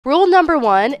Rule number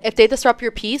 1, if they disrupt your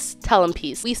peace, tell them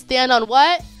peace. We stand on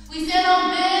what? We stand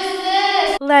on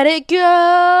business. Let it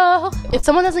go. If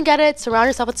someone doesn't get it, surround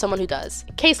yourself with someone who does.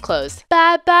 Case closed.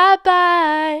 Bye, bye,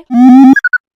 bye.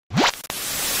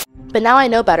 But now I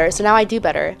know better, so now I do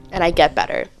better, and I get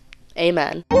better.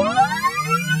 Amen.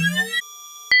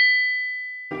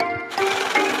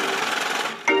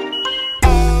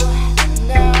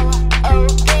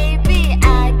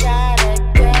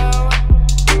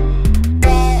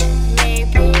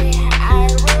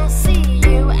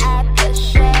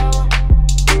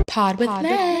 Pod with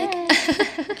Meg.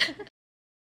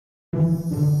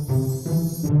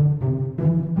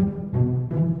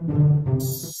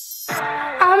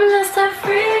 I'm just a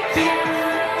freak.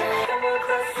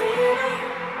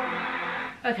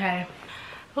 Okay,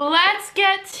 let's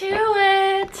get to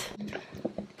it.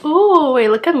 Ooh, wait,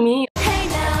 look at me. Hey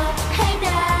now, hey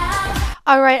now.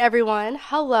 All right, everyone.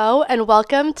 Hello and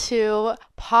welcome to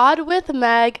Pod with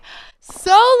Meg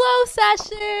solo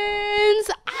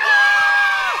sessions.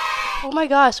 Oh my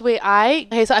gosh, wait,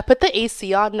 so I put the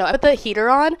AC on, no, I put the heater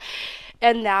on,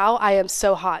 and now I am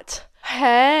so hot.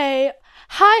 Hey,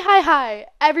 hi,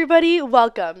 everybody,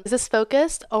 welcome. Is this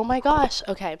focused? Oh my gosh,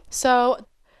 okay, so,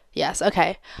 yes,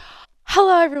 okay.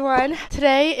 Hello everyone,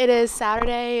 today it is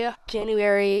Saturday,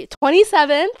 January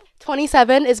 27th.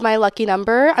 27 is my lucky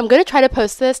number. I'm gonna try to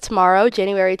post this tomorrow,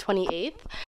 January 28th.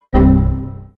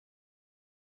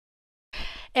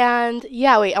 And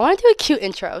yeah, wait, I want to do a cute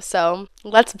intro, so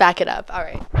let's back it up. All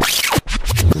right.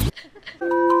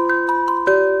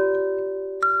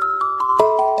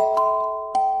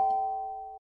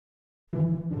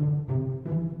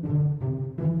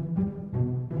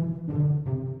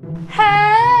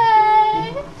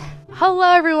 Hey!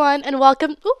 Hello, everyone, and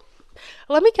welcome. Ooh,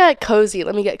 let me get cozy.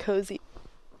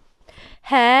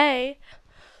 Hey.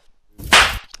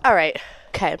 All right.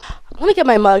 Okay. Let me get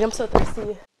my mug. I'm so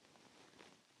thirsty.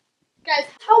 Guys,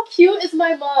 how cute is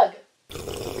my mug?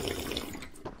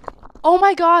 Oh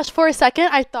my gosh, for a second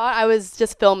I thought I was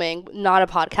just filming, not a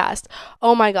podcast.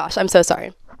 Oh my gosh, I'm so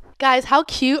sorry. Guys, how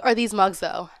cute are these mugs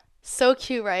though? So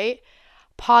cute, right?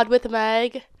 Pod with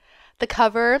Meg, the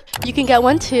cover. You can get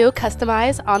one too,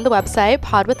 customized on the website,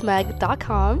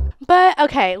 podwithmeg.com. But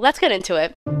okay, let's get into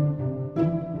it.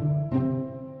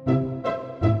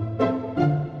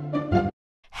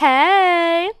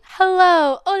 Hey,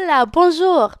 hello, hola,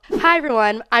 bonjour. Hi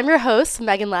everyone, I'm your host,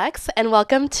 Meghane Lex, and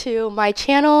welcome to my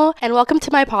channel and welcome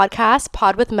to my podcast,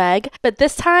 Pod with Meg. But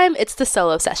this time, it's the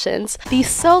solo sessions. The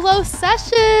solo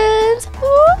sessions!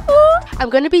 Woo-hoo.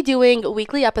 I'm going to be doing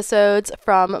weekly episodes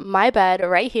from my bed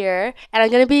right here, and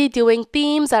I'm going to be doing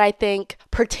themes that I think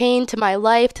pertain to my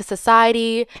life, to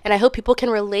society, and I hope people can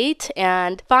relate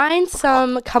and find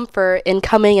some comfort in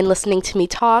coming and listening to me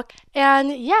talk.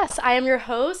 And yes, I am your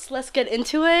host. Let's get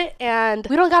into it. And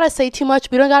we don't gotta say too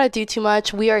much. We don't gotta do too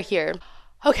much. We are here.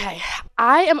 Okay,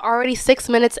 I am already 6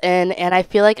 minutes in and I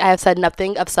feel like I have said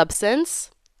nothing of substance.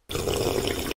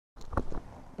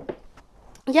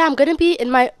 Yeah, I'm gonna be in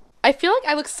my... I feel like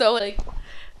I look so like...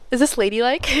 Is this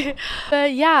ladylike?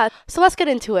 But yeah, so let's get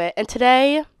into it. And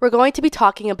today we're going to be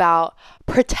talking about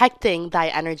protecting thy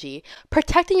energy.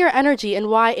 Protecting your energy and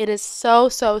why it is so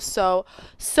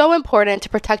important to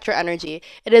protect your energy.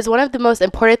 It is one of the most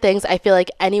important things I feel like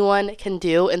anyone can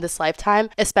do in this lifetime,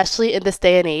 especially in this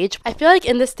day and age. I feel like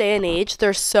in this day and age,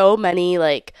 there's so many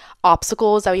like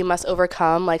obstacles that we must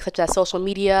overcome, like such as social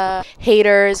media,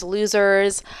 haters,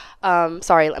 losers.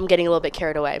 Sorry, I'm getting a little bit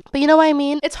carried away. But you know what I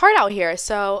mean? It's hard out here.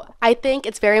 So I think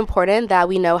it's very important that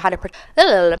we know how to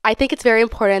I think it's very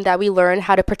important that we learn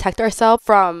how to protect ourselves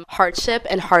from hardship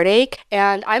and heartache.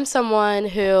 And I'm someone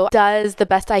who does the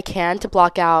best I can to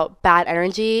block out bad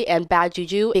energy and bad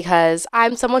juju because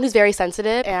I'm someone who's very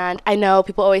sensitive. And I know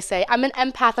people always say, I'm an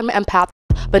empath.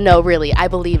 But no, really, I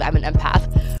believe I'm an empath.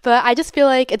 But I just feel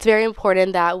like it's very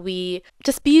important that we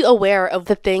just be aware of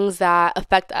the things that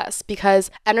affect us because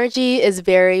energy is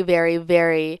very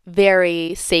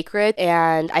sacred.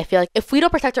 And I feel like if we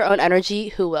don't protect our own energy,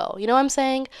 who will? You know what I'm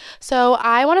saying? So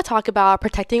I want to talk about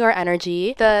protecting our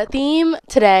energy. The theme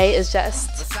today is just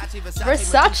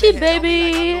Versace,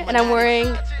 baby. And I'm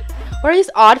wearing... What are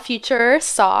these Odd Future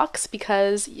socks?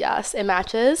 Because yes, it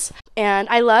matches. And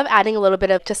I love adding a little bit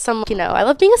of just some, I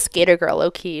love being a skater girl, low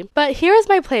key. But here is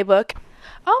my playbook.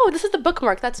 Oh, this is the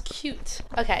bookmark. That's cute.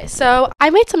 Okay, so I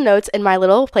made some notes in my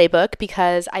little playbook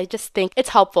because I just think it's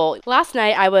helpful. Last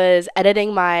night, I was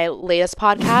editing my latest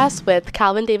podcast with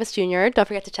Calvin Davis Jr. Don't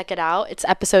forget to check it out. It's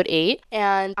episode 8.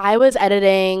 And I was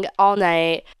editing all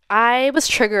night. I was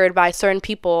triggered by certain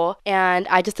people, and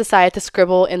I just decided to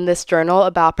scribble in this journal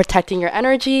about protecting your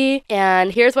energy.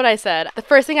 And here's what I said. The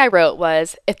first thing I wrote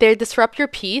was, if they disrupt your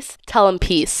peace, tell them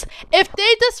peace. If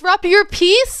they disrupt your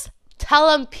peace, tell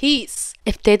them peace.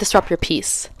 If they disrupt your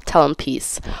peace, tell them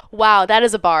peace. Wow, that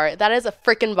is a bar. That is a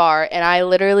freaking bar. And I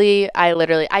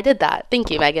did that.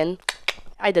 Thank you, Megan.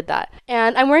 I did that.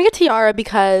 And I'm wearing a tiara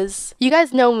because you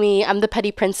guys know me. I'm the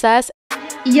petty princess.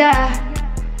 Yeah.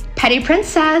 Petty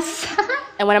princess.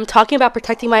 And when I'm talking about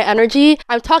protecting my energy,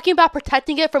 I'm talking about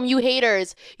protecting it from you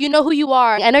haters. You know who you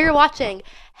are. I know you're watching.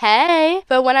 Hey.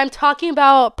 But when I'm talking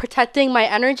about protecting my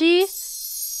energy,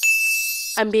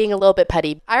 I'm being a little bit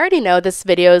petty. I already know this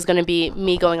video is going to be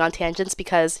me going on tangents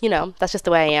because, you know, that's just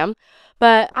the way I am.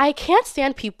 But I can't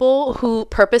stand people who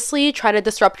purposely try to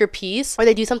disrupt your peace, or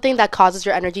they do something that causes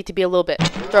your energy to be a little bit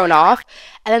thrown off,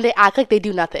 and then they act like they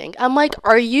do nothing. I'm like,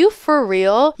 are you for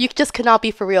real? You just cannot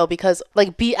be for real because,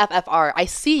 like, BFFR, I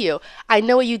see you. I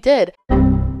know what you did.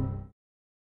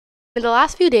 In the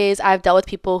last few days, I've dealt with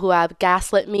people who have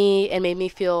gaslit me and made me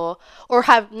feel, or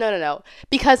have, no,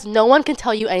 because no one can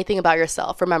tell you anything about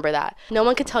yourself. Remember that. No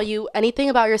one can tell you anything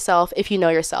about yourself if you know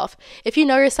yourself. If you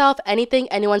know yourself, anything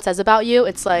anyone says about you,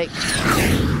 it's like,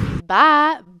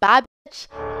 bye, bitch.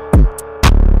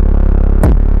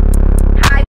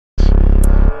 Hi.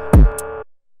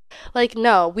 Like,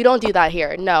 no, we don't do that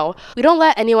here. No, we don't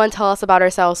let anyone tell us about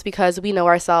ourselves because we know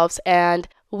ourselves and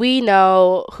we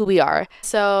know who we are.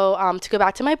 So to go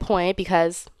back to my point,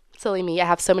 because silly me, I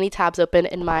have so many tabs open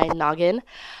in my noggin.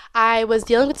 I was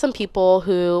dealing with some people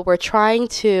who were trying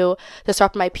to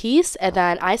disrupt my peace, and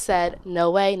then I said,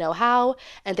 no way, no how.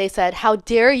 And they said, how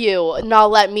dare you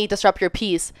not let me disrupt your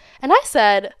peace? And I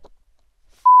said,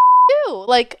 F you.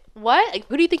 Like, what? Like,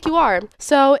 who do you think you are?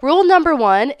 So rule number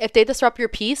 1, if they disrupt your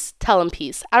peace, tell them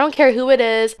peace. I don't care who it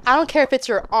is. I don't care if it's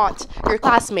your aunt, your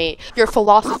classmate, your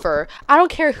philosopher. I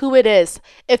don't care who it is.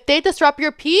 If they disrupt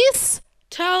your peace,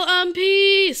 tell them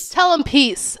peace. Tell them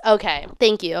peace. Okay,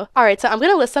 thank you. All right, so I'm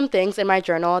going to list some things in my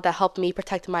journal that help me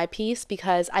protect my peace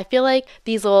because I feel like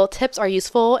these little tips are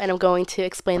useful and I'm going to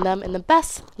explain them in the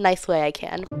best, nice way I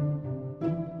can.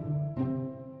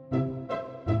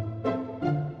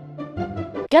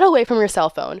 Get away from your cell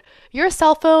phone. Your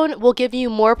cell phone will give you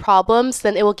more problems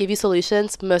than it will give you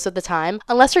solutions most of the time.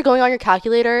 Unless you're going on your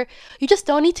calculator, you just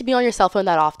don't need to be on your cell phone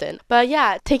that often. But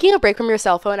yeah, taking a break from your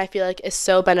cell phone I feel like is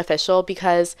so beneficial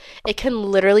because it can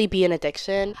literally be an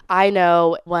addiction. I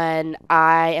know when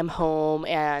I am home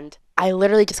and I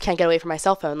literally just can't get away from my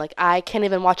cell phone. Like, I can't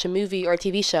even watch a movie or a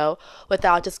TV show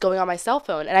without just going on my cell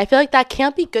phone. And I feel like that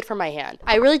can't be good for my hand.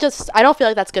 I don't feel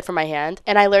like that's good for my hand.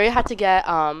 And I literally had to get,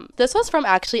 this was from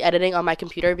actually editing on my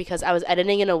computer because I was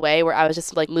editing in a way where I was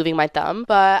just like moving my thumb.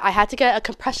 But I had to get a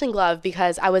compression glove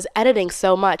because I was editing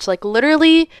so much. Like,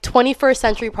 literally 21st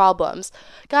century problems.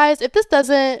 Guys, if this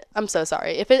doesn't, I'm so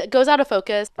sorry. If it goes out of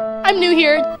focus, I'm new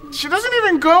here. She doesn't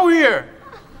even go here.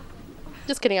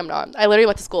 Just kidding, I'm not. I literally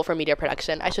went to school for media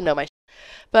production. I should know my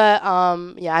But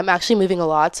yeah, I'm actually moving a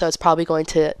lot, so it's probably going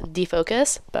to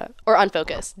defocus, or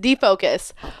unfocus.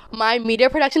 Defocus. My media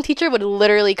production teacher would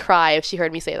literally cry if she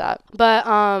heard me say that. But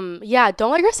yeah,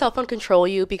 don't let your cell phone control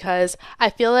you because I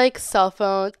feel like cell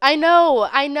phones, I know.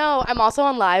 I'm also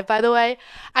on live, by the way.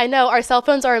 I know our cell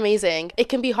phones are amazing. It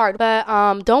can be hard, but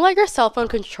don't let your cell phone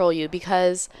control you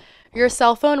because your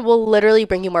cell phone will literally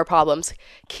bring you more problems.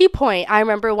 Key point, I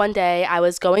remember one day I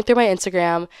was going through my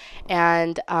Instagram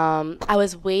and I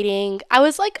was being a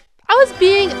bozo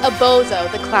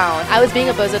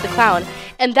the clown.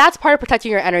 And that's part of protecting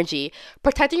your energy.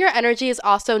 Protecting your energy is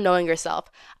also knowing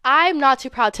yourself. I'm not too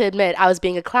proud to admit I was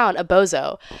being a clown, a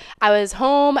bozo. I was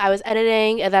home, I was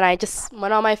editing, and then I just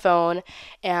went on my phone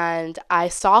and I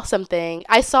saw something.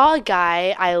 I saw a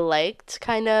guy I liked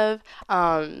kind of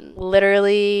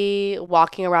literally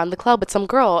walking around the club with some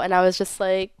girl, and I was just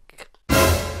like, I'm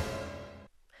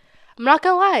not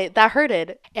gonna lie, that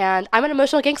hurted. And I'm an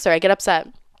emotional gangster, I get upset.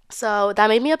 So that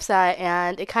made me upset,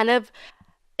 and it kind of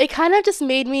just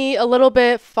made me a little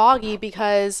bit foggy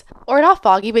because, or not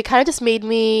foggy, but it kind of just made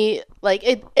me, like,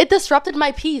 it disrupted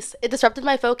my peace. It disrupted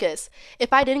my focus.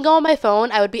 If I didn't go on my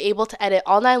phone, I would be able to edit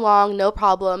all night long, no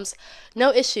problems,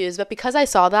 no issues. But because I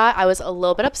saw that, I was a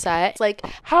little bit upset. Like,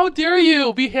 how dare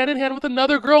you be hand in hand with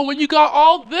another girl when you got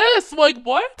all this? Like,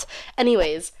 what?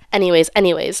 Anyways, Anyways.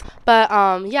 But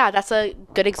yeah, that's a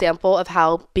good example of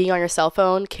how being on your cell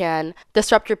phone can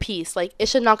disrupt your peace. Like, it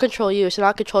should not control you. It should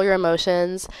not control your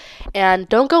emotions. And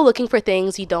don't go looking for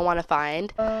things you don't want to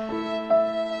find.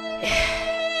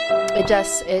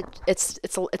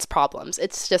 It's problems.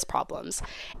 It's just problems.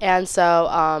 And so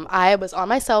I was on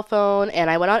my cell phone and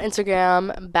I went on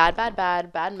Instagram, bad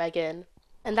Meghane,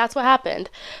 and that's what happened.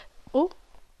 Oh,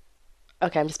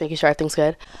 okay, I'm just making sure everything's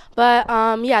good. But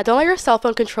yeah, don't let your cell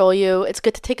phone control you. It's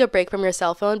good to take a break from your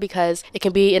cell phone because it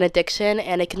can be an addiction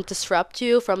and it can disrupt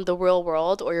you from the real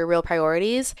world or your real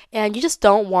priorities. And you just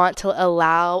don't want to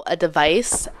allow a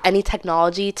device, any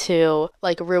technology, to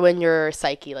like ruin your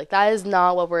psyche. Like, that is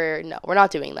not what we're not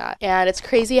doing that. And it's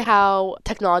crazy how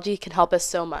technology can help us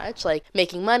so much, like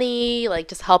making money, like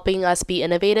just helping us be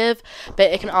innovative,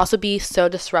 but it can also be so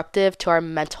disruptive to our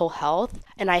mental health.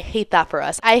 And I hate that for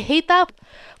us. I hate that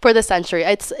for the century.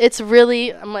 It's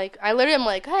really, I'm like,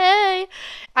 hey,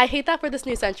 I hate that for this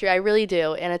new century. I really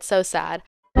do. And it's so sad.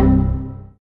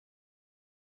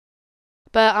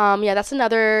 But yeah, that's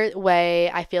another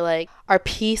way I feel like our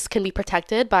peace can be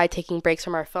protected by taking breaks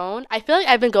from our phone. I feel like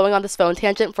I've been going on this phone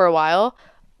tangent for a while.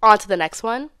 On to the next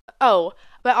one. Oh,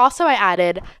 but also I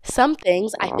added some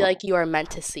things I feel like you are meant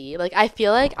to see. Like, I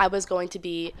feel like I was going to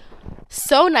be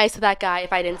so nice to that guy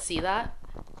if I didn't see that.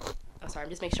 Oh, sorry,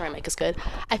 I'm just making sure my mic is good.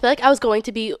 I feel like I was going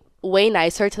to be way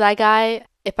nicer to that guy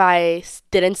if I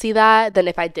didn't see that than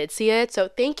if I did see it. So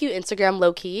thank you, Instagram,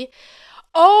 low-key.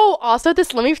 Oh, also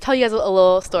let me tell you guys a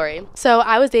little story. So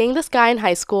I was dating this guy in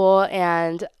high school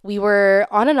and we were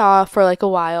on and off for like a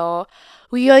while.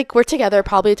 We like were together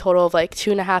probably a total of like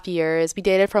 2.5 years. We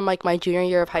dated from like my junior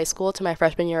year of high school to my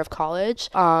freshman year of college.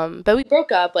 But we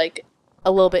broke up like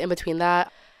a little bit in between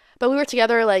that. But we were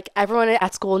together, like, everyone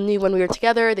at school knew when we were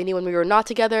together. They knew when we were not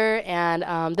together.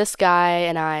 And this guy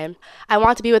and I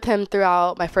wanted to be with him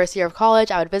throughout my first year of college.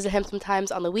 I would visit him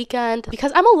sometimes on the weekend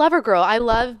because I'm a lover girl. I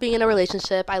love being in a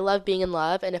relationship. I love being in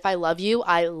love. And if I love you,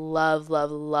 I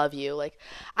love you. Like,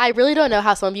 I really don't know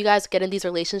how some of you guys get in these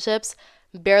relationships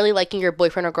barely liking your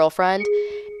boyfriend or girlfriend.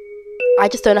 I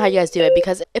just don't know how you guys do it,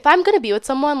 because if I'm going to be with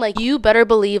someone, like, you better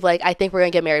believe, like, I think we're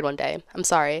going to get married one day. I'm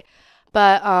sorry.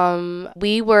 But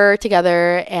we were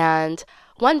together, and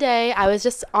one day I was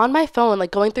just on my phone,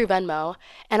 like going through Venmo,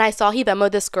 and I saw he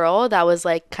Venmoed this girl that was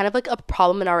like kind of like a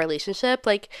problem in our relationship.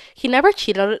 Like, he never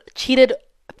cheated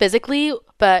physically,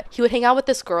 but he would hang out with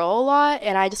this girl a lot,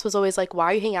 and I just was always like, why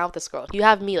are you hanging out with this girl? You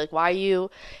have me, like, why are you?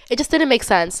 It just didn't make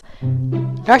sense.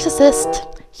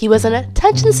 Narcissist. He was an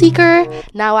attention seeker.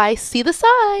 Now I see the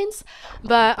signs.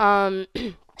 But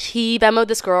he Venmoed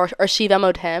this girl, or she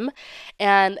Venmoed him.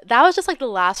 And that was just like the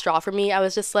last straw for me. I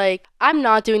was just like, I'm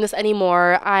not doing this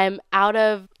anymore. I'm out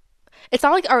of... It's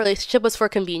not like our relationship was for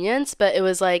convenience, but it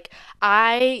was like,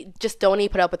 I just don't need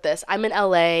to put up with this. I'm in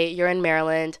LA, you're in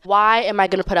Maryland. Why am I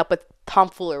going to put up with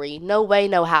tomfoolery? No way,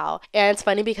 no how. And it's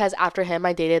funny because after him,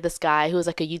 I dated this guy who was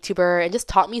like a YouTuber and just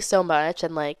taught me so much.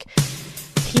 And like,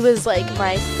 he was like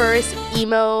my first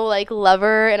emo like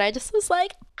lover. And I just was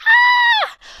like,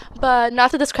 ah! But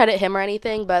not to discredit him or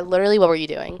anything, but literally, what were you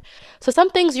doing? So some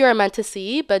things you are meant to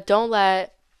see, but don't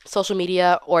let social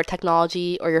media or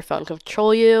technology or your phone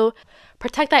control you.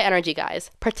 Protect thy energy, guys.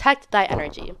 Protect thy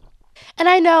energy. And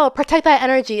I know, protect thy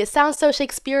energy, it sounds so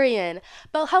Shakespearean,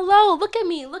 but hello, look at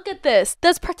me, look at this.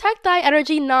 Does protect thy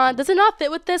energy does it not fit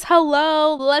with this?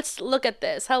 Hello, let's look at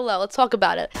this. Hello, let's talk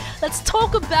about it. Let's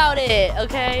talk about it,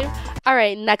 okay? All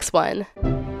right, next one.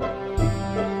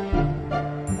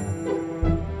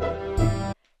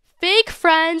 Fake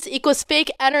friends equals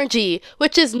fake energy,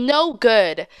 which is no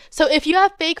good. So if you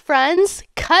have fake friends,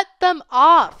 cut them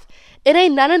off. It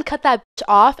ain't nothing to cut that bitch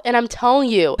off, and I'm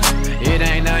telling you. It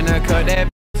ain't nothing to cut that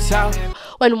bitch off.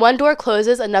 When one door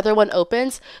closes, another one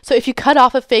opens. So if you cut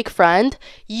off a fake friend,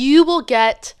 you will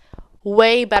get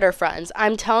way better friends.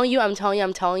 I'm telling you.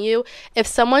 If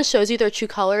someone shows you their true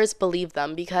colors, believe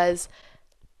them, because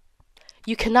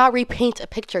you cannot repaint a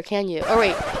picture, can you?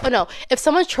 Oh no. If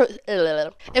someone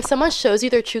shows you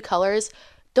their true colors,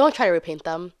 don't try to repaint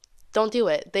them. Don't do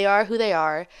it. They are who they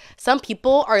are. Some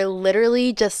people are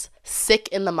literally just sick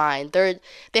in the mind. They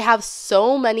have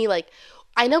so many, like,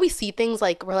 I know we see things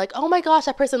like, we're like, oh my gosh,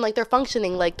 that person, like, they're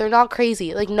functioning, like, they're not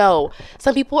crazy. Like, no.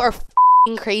 Some people are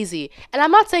f***ing crazy. And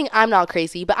I'm not saying I'm not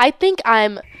crazy, but I think I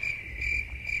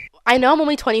know I'm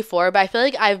only 24, but I feel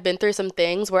like I've been through some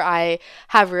things where I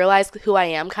have realized who I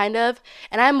am, kind of,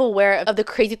 and I'm aware of the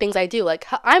crazy things I do. Like,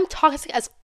 I'm toxic as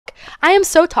f***. I am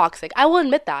so toxic. I will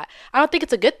admit that. I don't think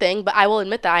it's a good thing, but I will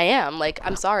admit that I am. Like,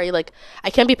 I'm sorry. Like, I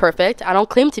can't be perfect. I don't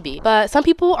claim to be. But some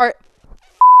people are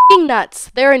f***ing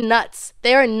nuts. They are nuts.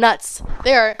 They are nuts.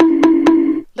 They are...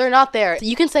 They're not there.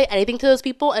 You can say anything to those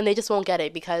people and they just won't get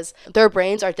it because their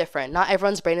brains are different. Not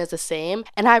everyone's brain is the same.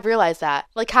 And I've realized that.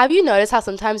 Like, have you noticed how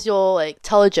sometimes you'll like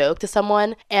tell a joke to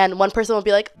someone and one person will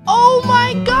be like, oh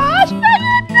my gosh, I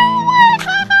didn't know it,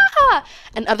 ha ha ha.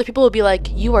 And other people will be like,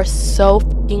 you are so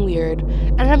fucking weird.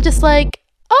 And I'm just like,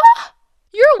 oh,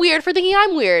 you're weird for thinking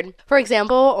I'm weird. For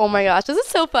example, oh my gosh, this is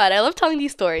so fun. I love telling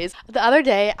these stories. The other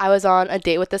day, I was on a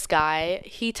date with this guy.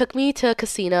 He took me to a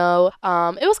casino.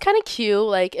 It was kind of cute.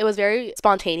 Like, it was very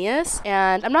spontaneous.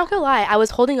 And I'm not gonna lie, I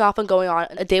was holding off on going on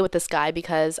a date with this guy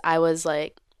because I was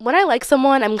like, when I like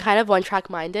someone, I'm kind of one-track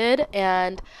minded.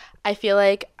 And I feel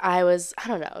like I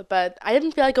don't know, but I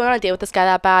didn't feel like going on a date with this guy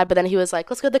that bad. But then he was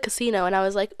like, let's go to the casino. And I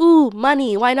was like, ooh,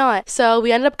 money, why not? So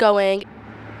we ended up going.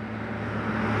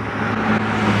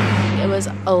 It was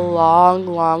a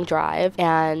long drive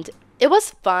and it was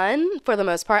fun for the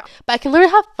most part, but I can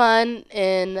literally have fun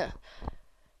in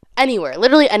anywhere,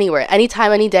 literally anywhere,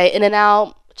 anytime, any day, In and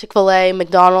Out, Chick-fil-A,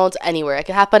 McDonald's, anywhere. I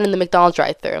could have fun in the McDonald's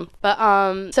drive-thru.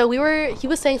 But so he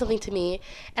was saying something to me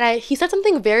and he said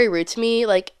something very rude to me.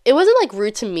 Like, it wasn't like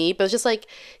rude to me, but it was just like,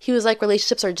 he was like,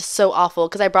 relationships are just so awful,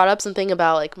 because I brought up something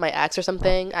about like my ex or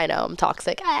something. I know I'm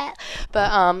toxic.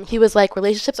 But he was like,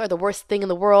 relationships are the worst thing in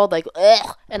the world, like,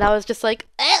 ugh. And I was just like,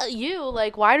 you,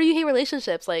 like, why do you hate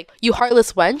relationships, like, you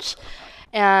heartless wench?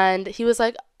 And he was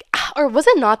like, or was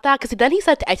it not that? Because then he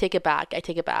said, I take it back.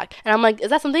 And I'm like, is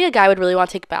that something a guy would really want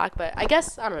to take back? But I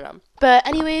guess, I don't know. But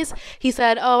anyways, he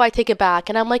said, oh, I take it back.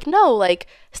 And I'm like, no, like,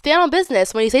 stand on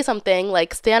business. When you say something,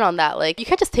 like, stand on that. Like, you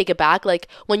can't just take it back. Like,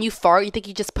 when you fart, you think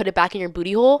you just put it back in your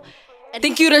booty hole. And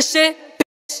think you the shit,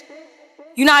 bitch.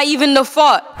 You not even the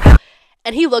fart.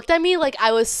 And he looked at me like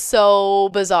I was so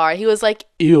bizarre. He was like,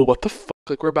 Ew, what the fuck?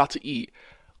 Like, we're about to eat.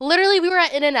 Literally, we were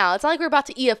at In and Out. It's not like we're about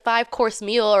to eat a 5-course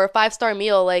meal or a 5-star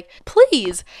meal. Like,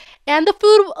 please. And the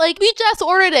food, like, we just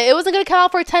ordered it. It wasn't going to come out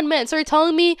for 10 minutes. So you're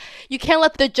telling me you can't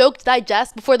let the joke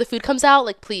digest before the food comes out?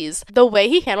 Like, please. The way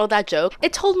he handled that joke,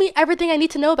 it told me everything I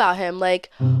need to know about him. Like,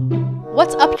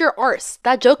 what's up your arse?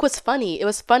 That joke was funny. It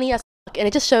was funny as fuck. And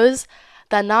it just shows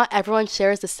that not everyone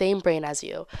shares the same brain as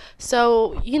you.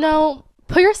 So, you know,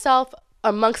 put yourself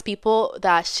amongst people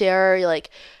that share, like,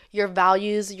 your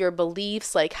values, your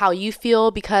beliefs, like how you feel,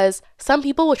 because some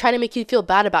people will try to make you feel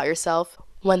bad about yourself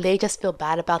when they just feel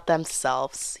bad about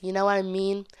themselves. You know what I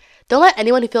mean? Don't let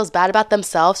anyone who feels bad about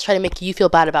themselves try to make you feel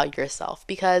bad about yourself,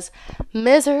 because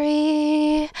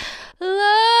misery loves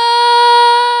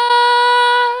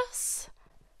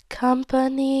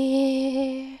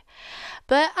company,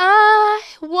 but I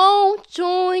won't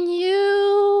join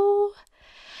you.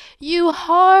 You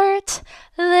heartless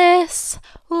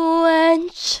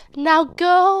wench. Now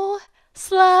go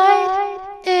slide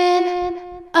in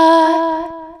a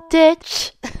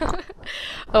ditch.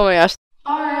 Oh my gosh.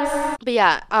 But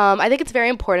yeah, I think it's very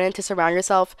important to surround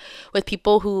yourself with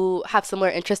people who have similar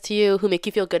interests to you, who make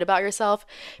you feel good about yourself,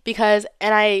 because,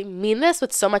 and I mean this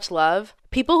with so much love,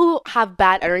 people who have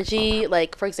bad energy,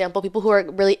 like, for example, people who are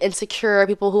really insecure,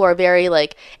 people who are very,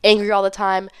 like, angry all the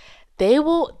time,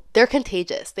 they're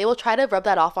contagious. They will try to rub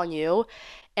that off on you.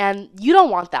 And you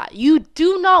don't want that. You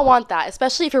do not want that,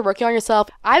 especially if you're working on yourself.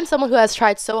 I'm someone who has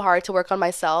tried so hard to work on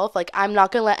myself. Like, I'm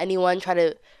not going to let anyone try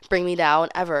to bring me down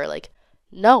ever. Like,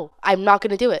 no, I'm not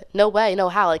going to do it. No way, no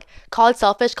how. Like, call it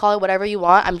selfish, call it whatever you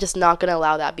want. I'm just not going to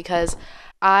allow that, because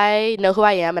I know who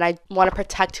I am and I want to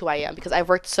protect who I am, because I've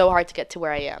worked so hard to get to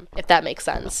where I am, if that makes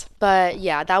sense. But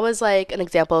yeah, that was like an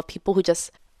example of people who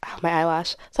just, oh, my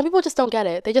eyelash. Some people just don't get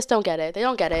it. They just don't get it. They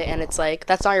don't get it. And it's like,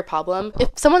 that's not your problem. If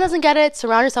someone doesn't get it,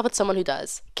 surround yourself with someone who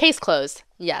does. Case closed.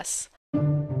 Yes.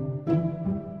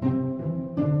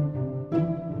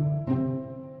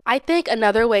 I think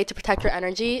another way to protect your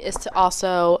energy is to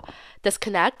also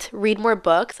disconnect, read more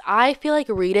books. I feel like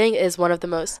reading is one of the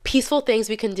most peaceful things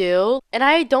we can do. And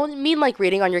I don't mean like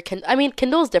reading on your Kindle. I mean,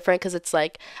 Kindle is different because it's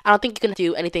like, I don't think you can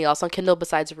do anything else on Kindle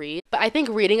besides read. But I think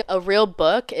reading a real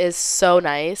book is so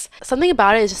nice. Something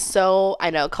about it is just so, I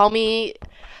know, call me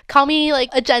like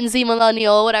a Gen Z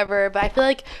millennial, whatever, but I feel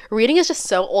like reading is just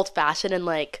so old-fashioned, and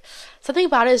like something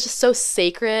about it is just so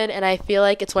sacred, and I feel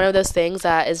like it's one of those things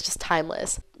that is just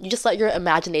timeless. You just let your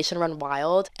imagination run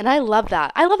wild, and I love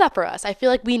that. I love that for us. I feel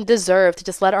like we deserve to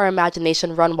just let our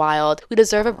imagination run wild. We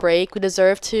deserve a break. We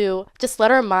deserve to just let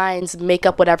our minds make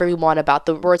up whatever we want about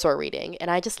the words we're reading,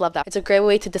 and I just love that. It's a great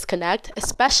way to disconnect,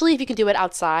 especially if you can do it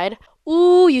outside.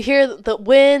 Ooh, you hear the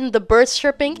wind, the birds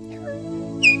chirping.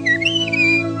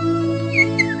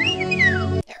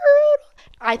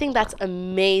 I think that's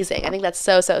amazing. I think that's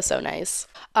so nice.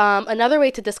 Another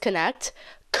way to disconnect,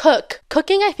 cook.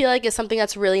 Cooking, I feel like, is something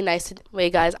that's really nice to...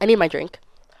 Wait, guys, I need my drink.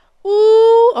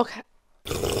 Ooh, okay.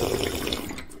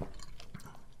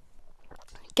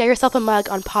 get yourself a mug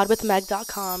on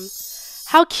podwithmeg.com.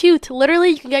 How cute. Literally,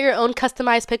 you can get your own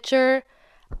customized picture.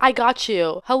 I got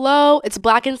you. Hello, it's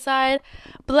black inside.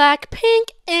 Black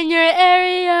pink in your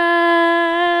area.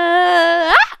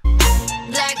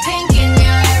 Black pink in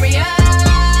your area.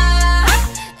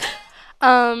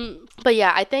 But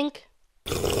yeah, I think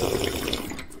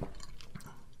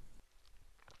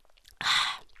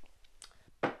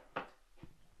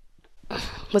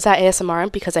was that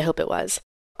ASMR? Because I hope it was.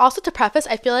 Also, to preface,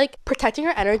 I feel like protecting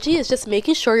your energy is just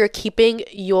making sure you're keeping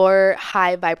your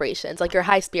high vibrations, like your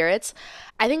high spirits.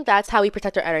 I think that's how we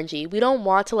protect our energy. We don't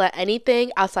want to let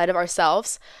anything outside of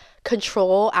ourselves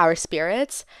control our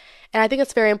spirits. And I think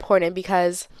it's very important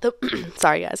because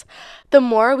sorry guys, the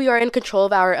more we are in control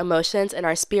of our emotions and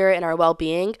our spirit and our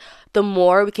well-being, the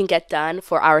more we can get done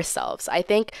for ourselves. I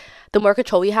think the more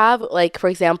control we have, like for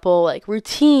example, like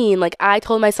routine, like I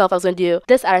told myself I was going to do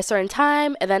this at a certain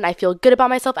time and then I feel good about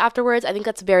myself afterwards. I think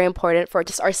that's very important for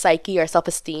just our psyche, our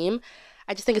self-esteem.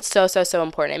 I just think it's so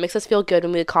important. It makes us feel good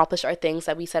when we accomplish our things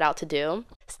that we set out to do.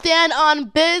 Stand on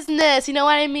business, you know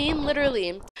what I mean?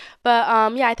 Literally. But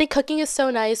yeah, I think cooking is so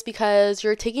nice because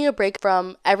you're taking a break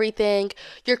from everything.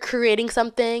 You're creating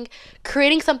something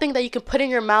that you can put in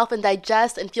your mouth and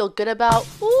digest and feel good about.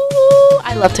 Ooh,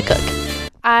 I love to cook.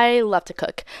 I love to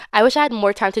cook. I wish I had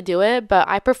more time to do it, but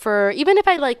I prefer, even if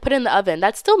I like put it in the oven,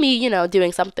 that's still me, you know,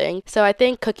 doing something. So I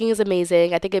think cooking is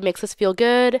amazing. I think it makes us feel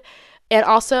good. And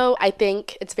also, I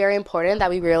think it's very important that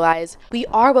we realize we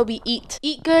are what we eat.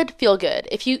 Eat good, feel good.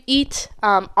 If you eat,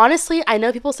 honestly, I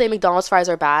know people say McDonald's fries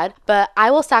are bad, but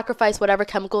I will sacrifice whatever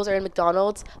chemicals are in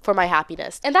McDonald's for my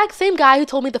happiness. And that same guy who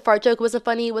told me the fart joke wasn't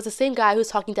funny was the same guy who's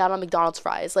talking down on McDonald's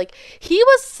fries. Like, he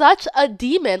was such a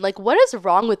demon. Like, what is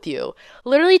wrong with you?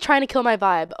 Literally trying to kill my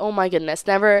vibe. Oh my goodness.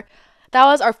 Never. That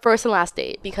was our first and last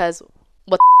date because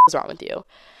what the is wrong with you?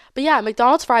 But yeah,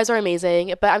 McDonald's fries are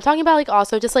amazing. But I'm talking about like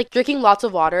also just like drinking lots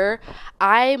of water.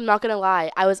 I'm not gonna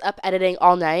lie, I was up editing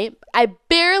all night. I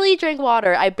barely drink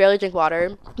water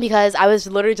because I was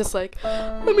literally just like,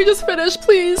 let me just finish,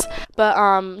 please. But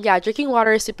yeah, drinking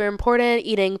water is super important.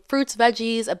 Eating fruits,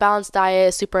 veggies, a balanced diet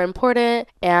is super important.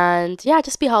 And yeah,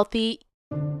 just be healthy.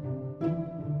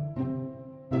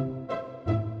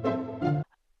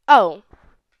 Oh,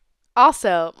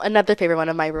 also, another favorite one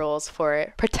of my rules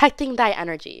for protecting thy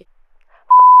energy.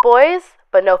 Boys,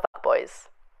 but no fuck boys.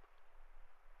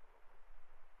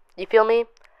 You feel me?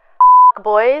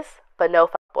 Boys, but no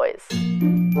fuck boys.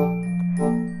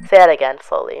 Say that again,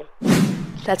 slowly.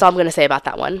 That's all I'm gonna say about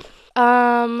that one.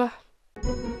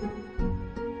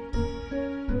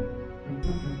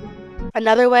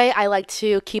 Another way I like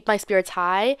to keep my spirits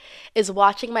high is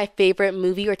watching my favorite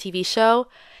movie or TV show.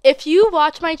 If you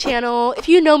watch my channel, if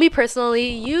you know me personally,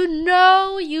 you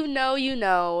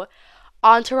know,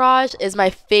 Entourage is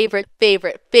my favorite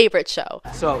show.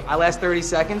 So, I last 30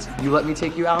 seconds, you let me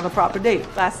take you out on a proper date.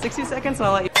 Last 60 seconds,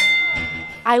 I'll let you...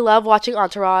 I love watching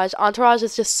Entourage. Entourage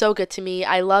is just so good to me.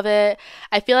 I love it.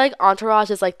 I feel like Entourage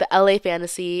is like the LA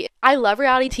fantasy. I love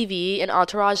reality TV, and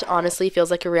Entourage honestly feels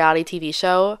like a reality TV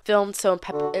show. Filmed so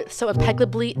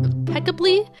impeccably.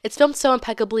 It's filmed so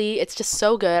impeccably. It's just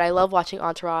so good. I love watching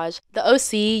Entourage. The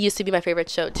OC used to be my favorite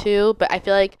show too, but I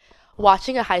feel like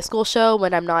watching a high school show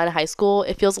when I'm not in high school,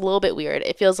 it feels a little bit weird.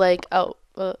 It feels like,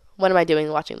 what am I doing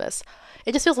watching this?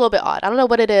 It just feels a little bit odd. I don't know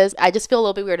what it is. I just feel a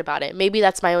little bit weird about it. Maybe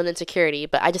that's my own insecurity,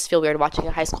 but I just feel weird watching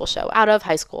a high school show out of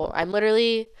high school. I'm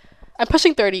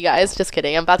pushing 30, guys. Just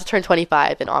kidding. I'm about to turn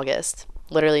 25 in August.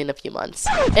 Literally in a few months.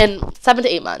 In 7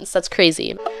 to 8 months. That's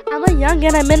crazy. I'm a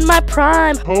youngin'. I'm in my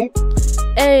prime. Hope.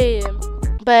 Hey.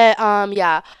 But,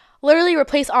 yeah. Literally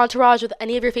replace Entourage with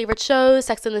any of your favorite shows.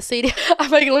 Sex and the City.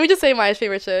 I'm like, let me just say my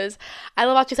favorite shows. I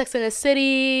love watching Sex and the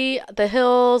City, The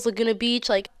Hills, Laguna Beach.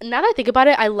 Like, now that I think about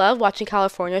it, I love watching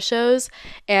California shows.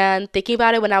 And thinking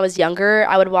about it, when I was younger,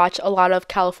 I would watch a lot of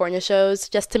California shows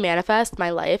just to manifest my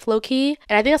life, low-key.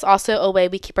 And I think that's also a way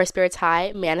we keep our spirits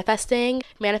high. Manifesting,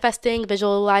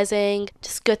 visualizing,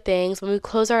 just good things. When we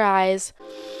close our eyes,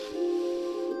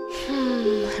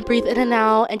 breathe in and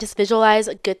out and just visualize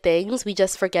good things. We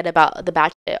just forget about the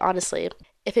bad shit, honestly.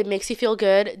 If it makes you feel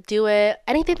good, do it.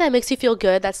 Anything that makes you feel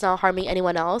good that's not harming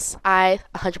anyone else, I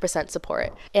 100%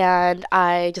 support. And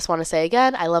I just want to say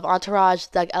again, I love Entourage.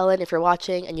 Doug Ellen, if you're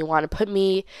watching and you want to put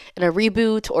me in a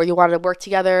reboot or you want to work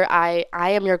together, I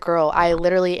am your girl. I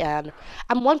literally am.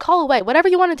 I'm one call away. Whatever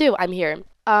you want to do, I'm here.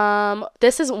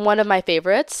 This is one of my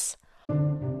favorites.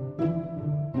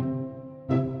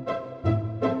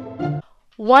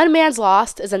 One man's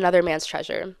lost is another man's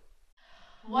treasure.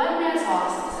 One man's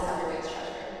lost is another man's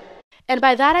treasure. And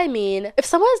by that I mean, if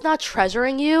someone is not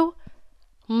treasuring you,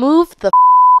 move the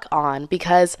on,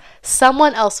 because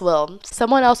someone else will.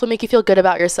 Someone else will make you feel good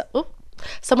about yourself.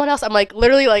 Someone else, I'm like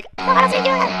literally like, how does he do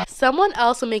it? Someone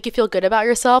else will make you feel good about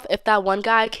yourself if that one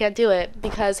guy can't do it.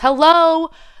 Because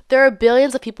hello, there are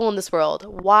billions of people in this world.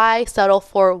 Why settle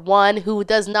for one who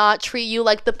does not treat you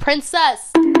like the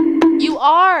princess you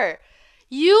are?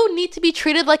 You need to be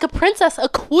treated like a princess, a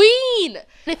queen.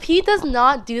 If he does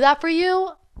not do that for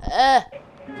you,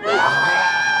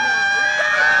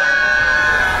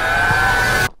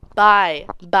 bye,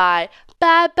 bye,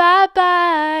 bye, bye,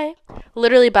 bye.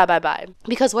 Literally bye, bye, bye.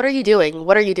 Because what are you doing?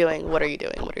 What are you doing? What are you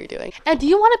doing? What are you doing? And do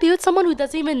you want to be with someone who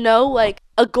doesn't even know like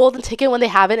a golden ticket when they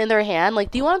have it in their hand? Like,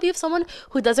 do you want to be with someone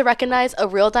who doesn't recognize a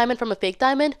real diamond from a fake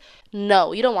diamond?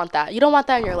 No, you don't want that. You don't want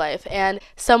that in your life. And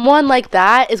someone like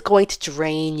that is going to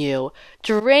drain you,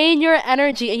 drain your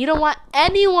energy. And you don't want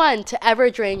anyone to ever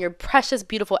drain your precious,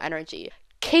 beautiful energy.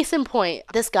 Case in point,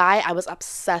 this guy I was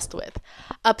obsessed with.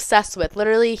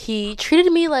 Literally, he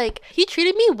treated me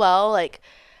well. Like,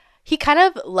 he kind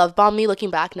of love bombed me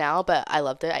looking back now, but I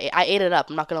loved it. I ate it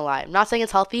up. I'm not gonna lie. I'm not saying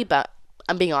it's healthy, but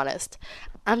I'm being honest.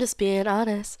 I'm just being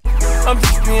honest.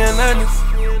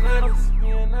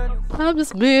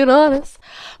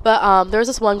 But there was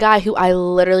this one guy who I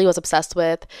literally was obsessed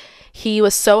with. He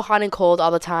was so hot and cold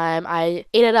all the time. I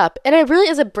ate it up. And it really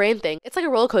is a brain thing. It's like a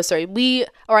roller coaster.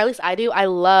 Or at least I do. I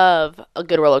love a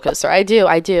good roller coaster. I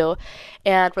do.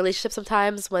 And relationships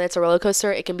sometimes, when it's a roller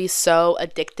coaster, it can be so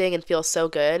addicting and feel so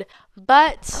good.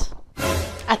 But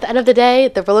at the end of the day,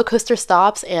 the roller coaster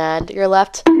stops and you're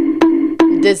left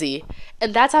dizzy.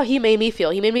 And that's how he made me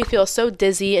feel. He made me feel so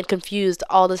dizzy and confused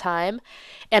all the time.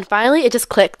 And finally, it just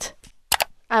clicked.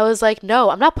 I was like, no,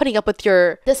 I'm not putting up with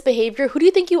this behavior. Who do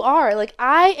you think you are? Like,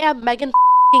 I am Meghane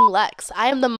Lex. I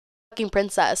am the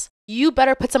princess. You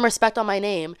better put some respect on my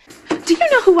name. Do you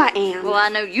know who I am? Well, I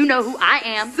know you know who I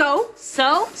am.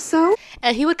 So?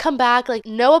 And he would come back, like,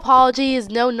 no apologies,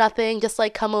 no nothing, just,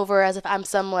 like, come over as if I'm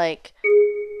some, like,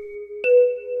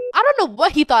 I don't know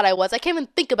what he thought I was. I can't even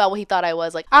think about what he thought I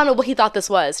was. Like, I don't know what he thought this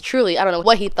was. Truly, I don't know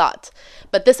what he thought.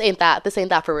 But this ain't that. This ain't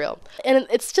that for real. And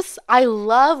it's just, I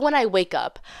love when I wake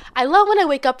up. I love when I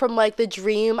wake up from, like, the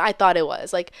dream I thought it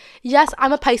was. Like, yes,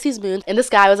 I'm a Pisces moon, and this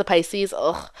guy was a Pisces.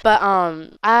 Ugh. But,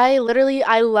 I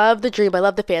love the dream. I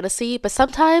love the fantasy. But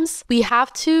sometimes we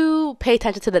have to pay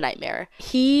attention to the nightmare.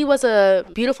 He was a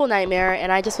beautiful nightmare,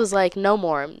 and I just was like, no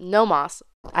more. No mas.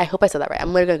 I hope I said that right.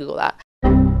 I'm literally gonna Google that.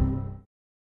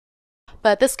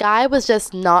 But this guy was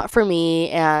just not for me,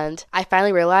 and I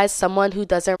finally realized someone who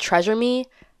doesn't treasure me,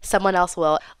 someone else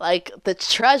will. Like, the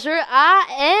treasure I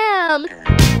am.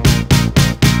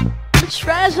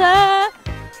 Treasure.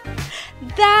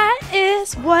 That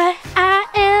is what I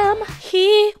am.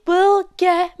 He will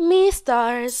get me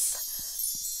stars,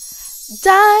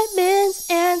 diamonds,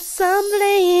 and some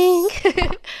bling.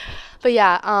 But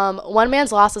yeah, one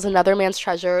man's loss is another man's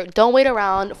treasure. Don't wait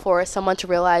around for someone to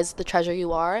realize the treasure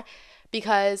you are,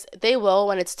 because they will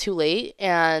when it's too late.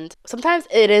 And sometimes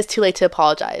it is too late to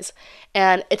apologize,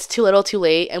 and it's too little too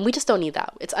late, and we just don't need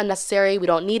that. It's unnecessary. We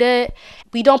don't need it.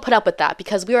 We don't put up with that,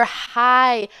 because we are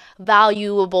high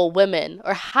valuable women,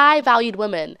 or high valued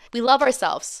women. We love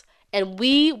ourselves, and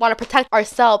we want to protect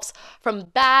ourselves from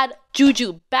bad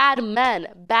juju, bad men.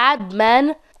 Bad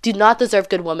men do not deserve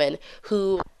good women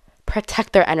who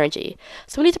protect their energy.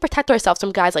 So we need to protect ourselves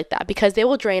from guys like that, because they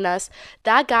will drain us.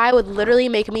 That guy would literally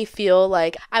make me feel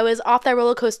like I was off that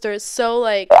roller coaster, so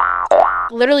like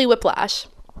literally whiplash.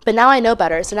 But now I know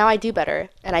better, so now I do better,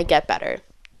 and I get better.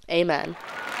 Amen.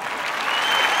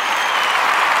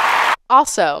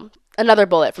 Also, another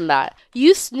bullet from that.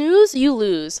 You snooze, you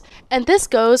lose. And this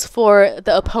goes for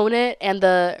the opponent and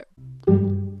the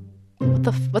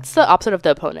what's the opposite of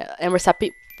the opponent? And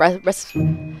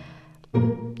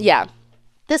yeah,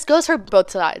 this goes for both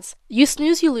sides. You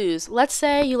snooze, you lose. Let's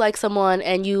say you like someone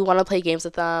and you want to play games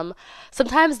with them.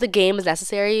 Sometimes the game is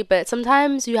necessary, but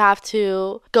sometimes you have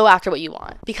to go after what you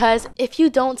want, because if you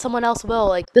don't, someone else will.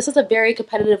 Like, this is a very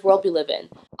competitive world we live in.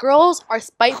 Girls are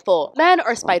spiteful. Men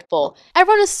are spiteful.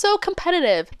 Everyone is so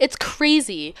competitive. It's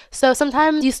crazy. So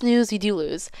sometimes you snooze, you do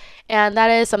lose. And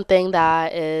that is something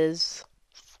that is...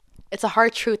 it's a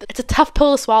hard truth. It's a tough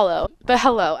pill to swallow. But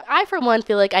hello, I for one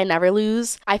feel like I never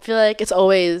lose. I feel like it's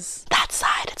always that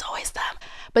side. It's always them.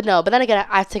 But then again,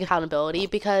 I have to take accountability,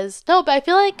 because but I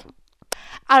feel like,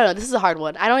 I don't know, this is a hard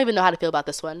one. I don't even know how to feel about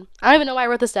this one. I don't even know why I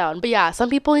wrote this down. But yeah, some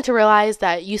people need to realize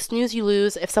that you snooze, you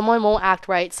lose. If someone won't act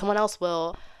right, someone else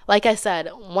will. Like I said,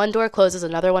 one door closes,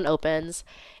 another one opens.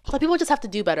 Some people just have to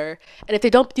do better. And if they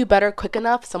don't do better quick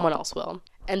enough, someone else will.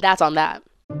 And that's on that.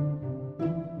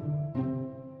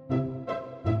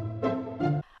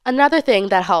 Another thing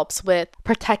that helps with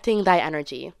protecting thy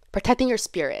energy, protecting your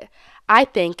spirit, I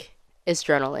think, is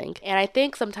journaling. And I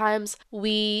think sometimes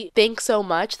we think so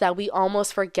much that we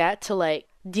almost forget to like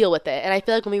deal with it. And I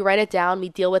feel like when we write it down, we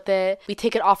deal with it, we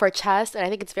take it off our chest. And I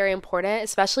think it's very important,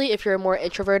 especially if you're more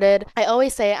introverted. I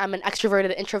always say I'm an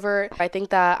extroverted introvert. I think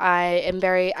that I am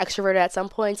very extroverted at some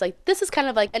points. Like, this is kind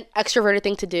of like an extroverted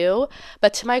thing to do,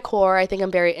 but to my core, I think I'm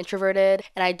very introverted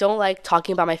and I don't like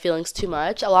talking about my feelings too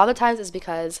much. A lot of the times it's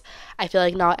because I feel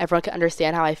like not everyone can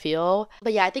understand how I feel.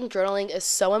 But yeah, I think journaling is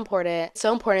so important.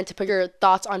 So important to put your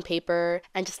thoughts on paper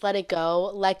and just let it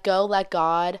go, let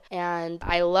God. And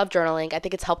I love journaling. I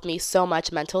think it's helped me so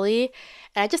much mentally.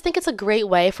 And I just think it's a great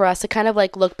way for us to kind of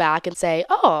like look back and say,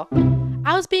 oh,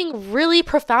 I was being really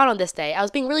profound on this day. I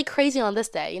was being really crazy on this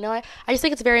day. You know, I just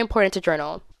think it's very important to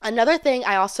journal. Another thing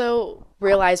I also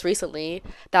realized recently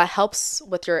that helps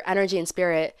with your energy and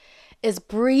spirit is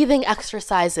breathing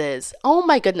exercises. Oh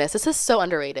my goodness, this is so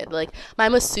underrated. Like, my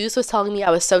masseuse was telling me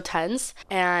I was so tense,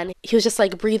 and he was just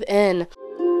like, breathe in,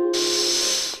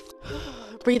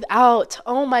 breathe out.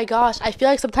 Oh my gosh, I feel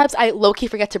like sometimes I low-key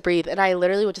forget to breathe, and I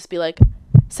literally would just be like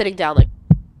sitting down, like,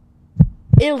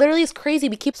 it literally is crazy.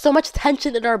 We keep so much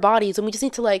tension in our bodies, and we just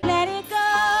need to like Let it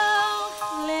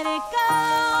go, let it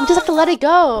go. we just have to let it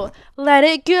go. Let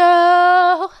it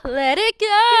go, let it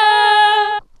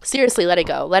go. Seriously, let it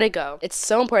go, let it go. It's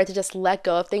so important to just let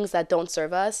go of things that don't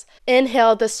serve us.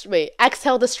 Exhale the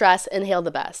stress, inhale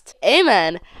the best.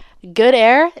 Amen. Good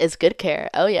air is good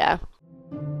care. Oh yeah.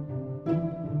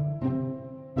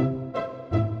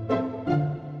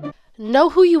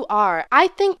 Know who you are. I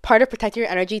think part of protecting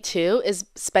your energy too is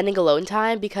spending alone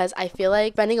time, because I feel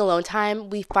like spending alone time,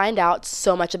 we find out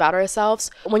so much about ourselves.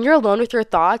 When you're alone with your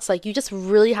thoughts, like, you just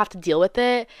really have to deal with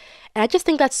it. And I just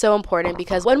think that's so important,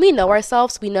 because when we know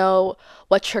ourselves, we know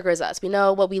what triggers us. We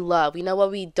know what we love. We know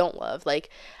what we don't love. Like,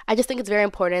 I just think it's very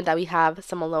important that we have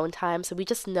some alone time so we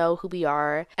just know who we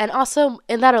are. And also,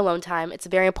 in that alone time, it's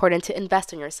very important to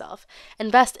invest in yourself.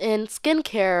 Invest in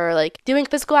skincare, like doing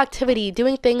physical activity,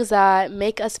 doing things that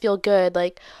make us feel good.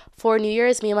 Like, for New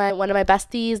Year's, me and one of my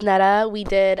besties, Netta, we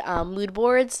did mood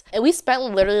boards, and we spent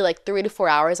literally like 3 to 4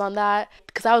 hours on that,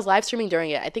 because I was live streaming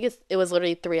during it. I think it was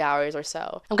literally 3 hours or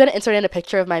so. I'm gonna insert in a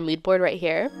picture of my mood board right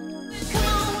here.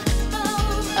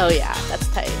 Oh yeah, that's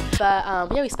tight. But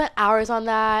yeah, we spent hours on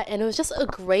that, and it was just a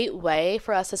great way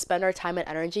for us to spend our time and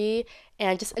energy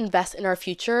and just invest in our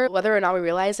future, whether or not we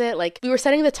realize it. Like, we were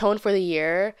setting the tone for the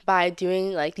year by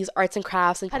doing like these arts and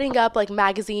crafts and cutting up like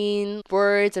magazine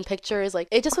words and pictures. Like,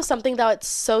 it just was something that was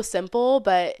so simple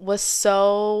but was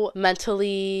so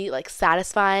mentally like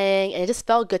satisfying, and it just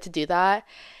felt good to do that.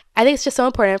 I think it's just so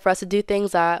important for us to do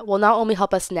things that will not only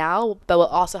help us now, but will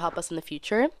also help us in the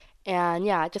future. And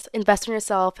yeah, just invest in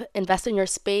yourself, invest in your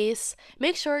space.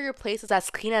 Make sure your place is as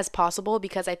clean as possible,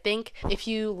 because I think if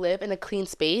you live in a clean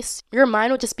space, your mind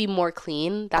will just be more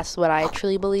clean. That's what I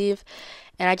truly believe.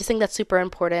 And I just think that's super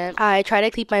important. I try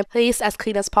to keep my place as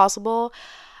clean as possible.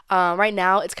 Right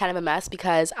now, it's kind of a mess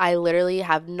because I literally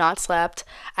have not slept.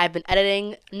 I've been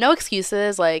editing. No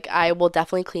excuses. Like, I will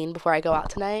definitely clean before I go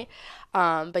out tonight.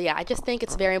 But yeah, I just think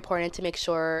it's very important to make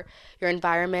sure your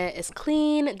environment is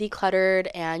clean, decluttered,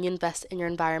 and you invest in your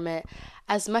environment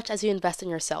as much as you invest in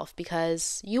yourself,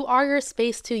 because you are your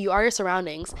space too. You are your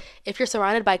surroundings. If you're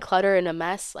surrounded by clutter and a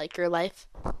mess, like, your life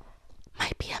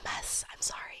might be a mess.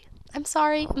 I'm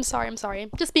sorry.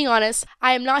 Just being honest.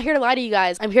 I am not here to lie to you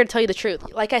guys. I'm here to tell you the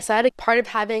truth. Like I said, part of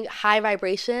having high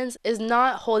vibrations is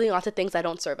not holding on to things that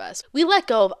don't serve us. We let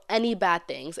go of any bad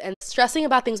things, and stressing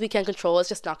about things we can't control is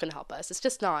just not going to help us. It's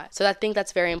just not. So I think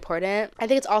that's very important. I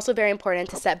think it's also very important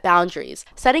to set boundaries.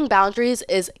 Setting boundaries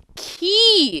is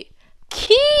key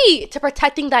to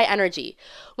protecting thy energy.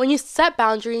 When you set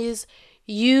boundaries,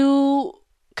 you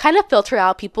kind of filter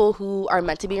out people who are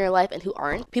meant to be in your life and who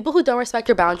aren't. People who don't respect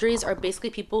your boundaries are basically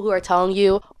people who are telling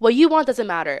you what you want doesn't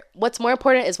matter. What's more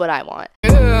important is what I want.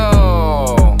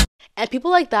 Ew. And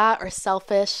people like that are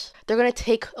selfish. They're going to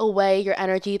take away your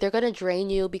energy. They're going to drain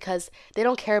you because they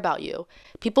don't care about you.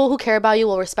 People who care about you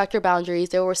will respect your boundaries.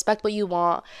 They will respect what you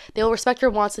want. They will respect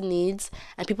your wants and needs.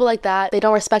 And people like that, they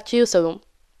don't respect you, so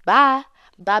bye.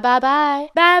 Bye, bye, bye.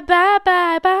 Bye, bye,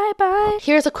 bye, bye, bye.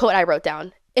 Here's a quote I wrote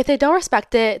down. If they don't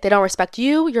respect it, they don't respect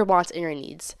you, your wants, and your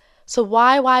needs. So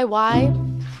why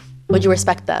would you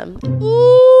respect them?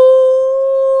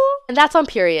 Ooh. And that's on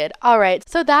period. All right,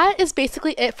 so that is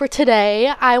basically it for today.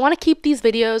 I want to keep these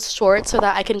videos short so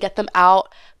that I can get them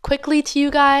out quickly to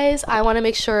you guys, I want to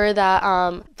make sure that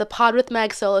the Pod with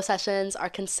Meg solo sessions are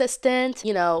consistent,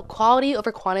 you know, quality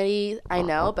over quantity, I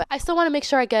know, but I still want to make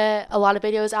sure I get a lot of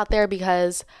videos out there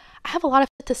because I have a lot of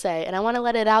shit to say and I want to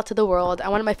let it out to the world. I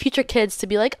want my future kids to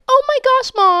be like, oh my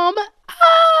gosh, mom,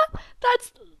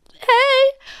 that's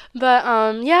hey.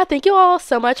 But yeah, thank you all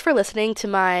so much for listening to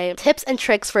my tips and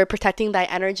tricks for protecting thy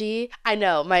energy. I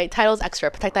know my title's extra,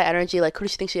 protect thy energy. Like, who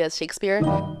does she think she is, Shakespeare?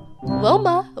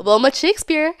 Wilma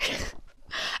Shakespeare.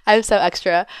 I'm so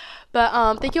extra.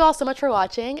 But thank you all so much for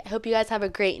watching. I hope you guys have a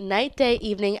great night, day,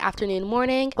 evening, afternoon,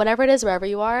 morning, whatever it is, wherever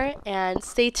you are. And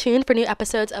stay tuned for new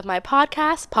episodes of my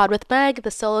podcast, Pod with Meg,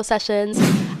 the solo sessions,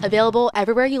 available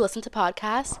everywhere you listen to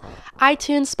podcasts.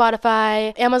 iTunes,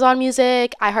 Spotify, Amazon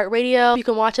Music, iHeartRadio. You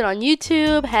can watch it on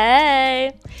YouTube.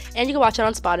 Hey! And you can watch it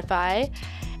on Spotify.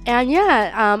 And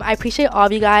yeah, I appreciate all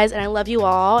of you guys and I love you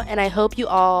all. And I hope you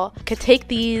all could take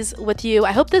these with you.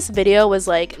 I hope this video was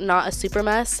like not a super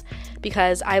mess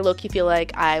because I low-key feel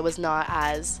like I was not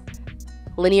as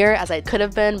linear as I could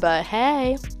have been, but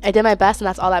hey, I did my best and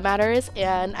that's all that matters.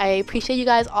 And I appreciate you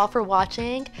guys all for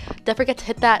watching. Don't forget to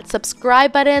hit that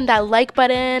subscribe button, that like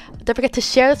button. Don't forget to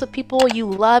share this with people you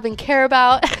love and care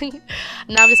about.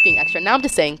 Now I'm just being extra. Now I'm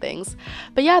just saying things.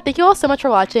 But yeah, thank you all so much for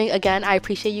watching. Again, I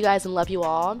appreciate you guys and love you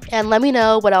all. And let me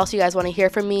know what else you guys want to hear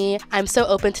from me. I'm so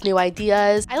open to new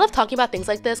ideas. I love talking about things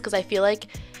like this because I feel like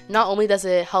not only does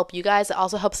it help you guys, it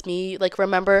also helps me like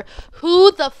remember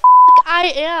who the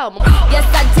I am. Yes,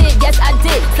 I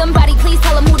did. Somebody please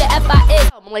tell them who the F I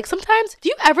is. Like sometimes, do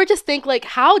you ever just think like,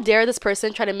 how dare this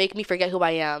person try to make me forget who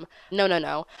I am?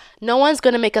 No. No one's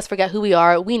gonna make us forget who we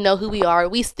are. We know who we are.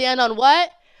 We stand on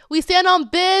what? We stand on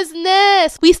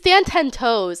business. We stand 10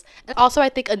 toes. And also, I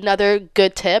think another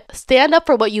good tip, stand up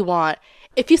for what you want.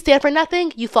 If you stand for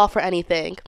nothing, you fall for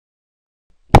anything.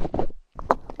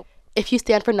 If you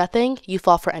stand for nothing, you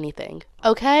fall for anything.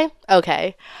 Okay?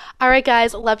 Okay. All right,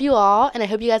 guys. Love you all. And I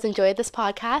hope you guys enjoyed this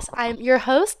podcast. I'm your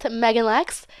host, Meghane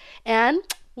Lex. And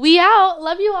we out.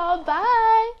 Love you all.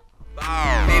 Bye.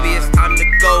 Maybe it's time to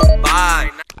go. Bye.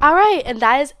 All right. And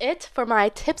that is it for my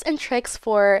tips and tricks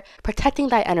for protecting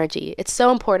thy energy. It's so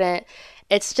important.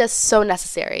 It's just so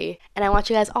necessary. And I want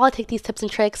you guys all to take these tips and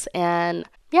tricks and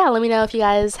yeah, let me know if you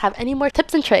guys have any more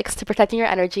tips and tricks to protecting your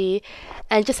energy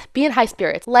and just be in high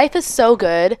spirits. Life is so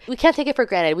good. We can't take it for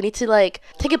granted. We need to like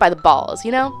take it by the balls,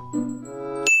 you know?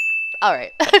 All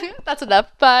right. That's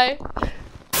enough. Bye.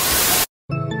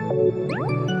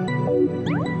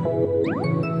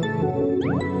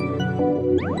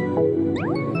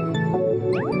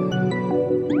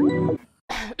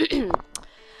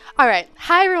 All right.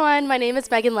 Hi, everyone. My name is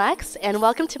Meghane Lex, and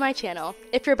welcome to my channel.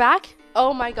 If you're back,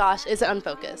 oh my gosh, is it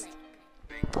unfocused?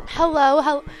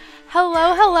 Hello.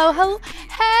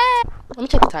 Hey! Let me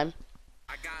check the time.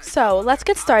 So, let's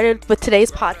get started with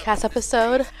today's podcast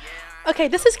episode. Okay,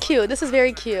 this is cute. This is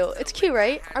very cute. It's cute,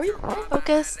 right? Are we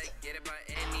focused?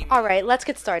 All right, let's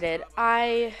get started.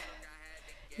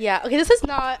 Yeah, okay, this is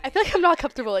not, I feel like I'm not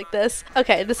comfortable like this.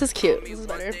 Okay, this is cute. This is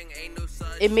better.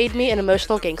 It made me an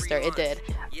emotional gangster. It did.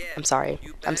 I'm sorry.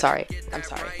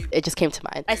 It just came to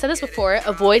mind. I said this before,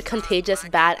 avoid contagious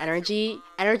bad energy.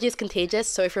 Energy is contagious,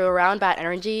 so if you're around bad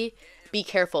energy, be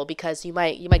careful because you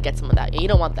might get some of that. You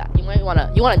don't want that. You want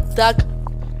to duck.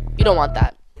 You don't want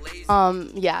that.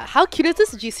 Yeah, how cute is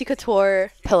this Juicy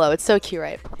Couture pillow? It's so cute,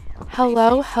 right?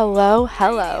 Hello.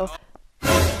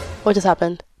 What just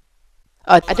happened?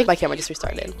 Oh, I think my camera just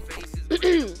restarted.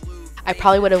 I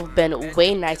probably would have been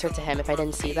way nicer to him if I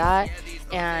didn't see that.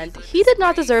 And he did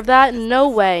not deserve that. No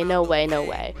way. Blah,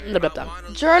 blah, blah.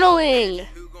 Journaling.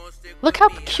 Look how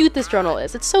cute this journal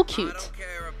is. It's so cute.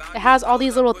 It has all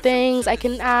these little things I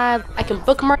can add. I can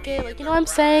bookmark it. Like, you know what I'm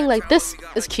saying? Like, this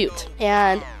is cute.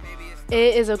 And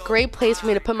it is a great place for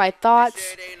me to put my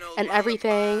thoughts and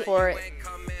everything. Or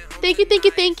thank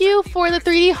you for the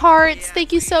 3D hearts.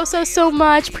 Thank you so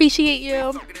much. Appreciate you.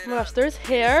 Oh my gosh, there's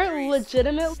hair.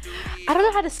 Legitimate. I don't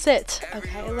know how to sit.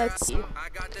 Okay, let's see.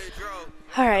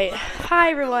 All right.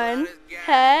 Hi, everyone.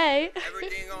 Hey.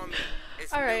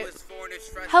 All right.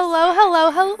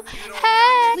 Hello.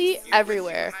 Hey.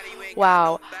 Everywhere.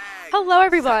 Wow. Hello,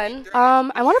 everyone.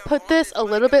 I want to put this a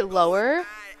little bit lower.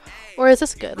 Or is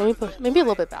this good? Let me put maybe a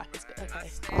little bit back. Is good.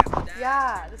 Okay.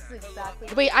 Yeah, this is exactly.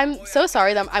 Wait, I'm so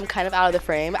sorry that I'm kind of out of the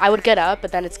frame. I would get up,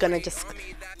 but then it's gonna just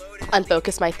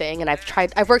unfocus my thing, and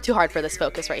I've worked too hard for this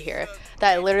focus right here.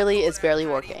 That literally is barely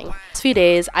working. Last few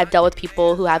days, I've dealt with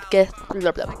people who have blah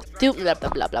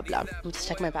blah blah. Let me just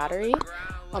check my battery.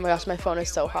 Oh my gosh, my phone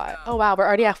is so hot. Oh wow, we're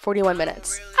already at 41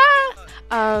 minutes.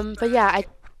 But yeah,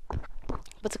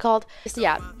 what's it called?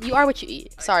 Yeah, you are what you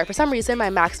eat. Sorry, for some reason my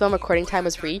maximum recording time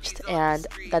was reached, and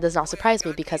that does not surprise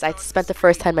me because I spent the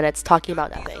first 10 minutes talking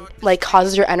about nothing. Like,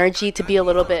 causes your energy to be a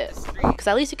little bit, because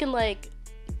at least you can like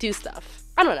do stuff.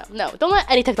 I don't know. No, don't let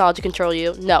any technology control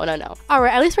you. No. All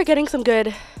right, at least we're getting some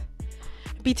good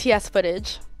BTS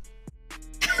footage.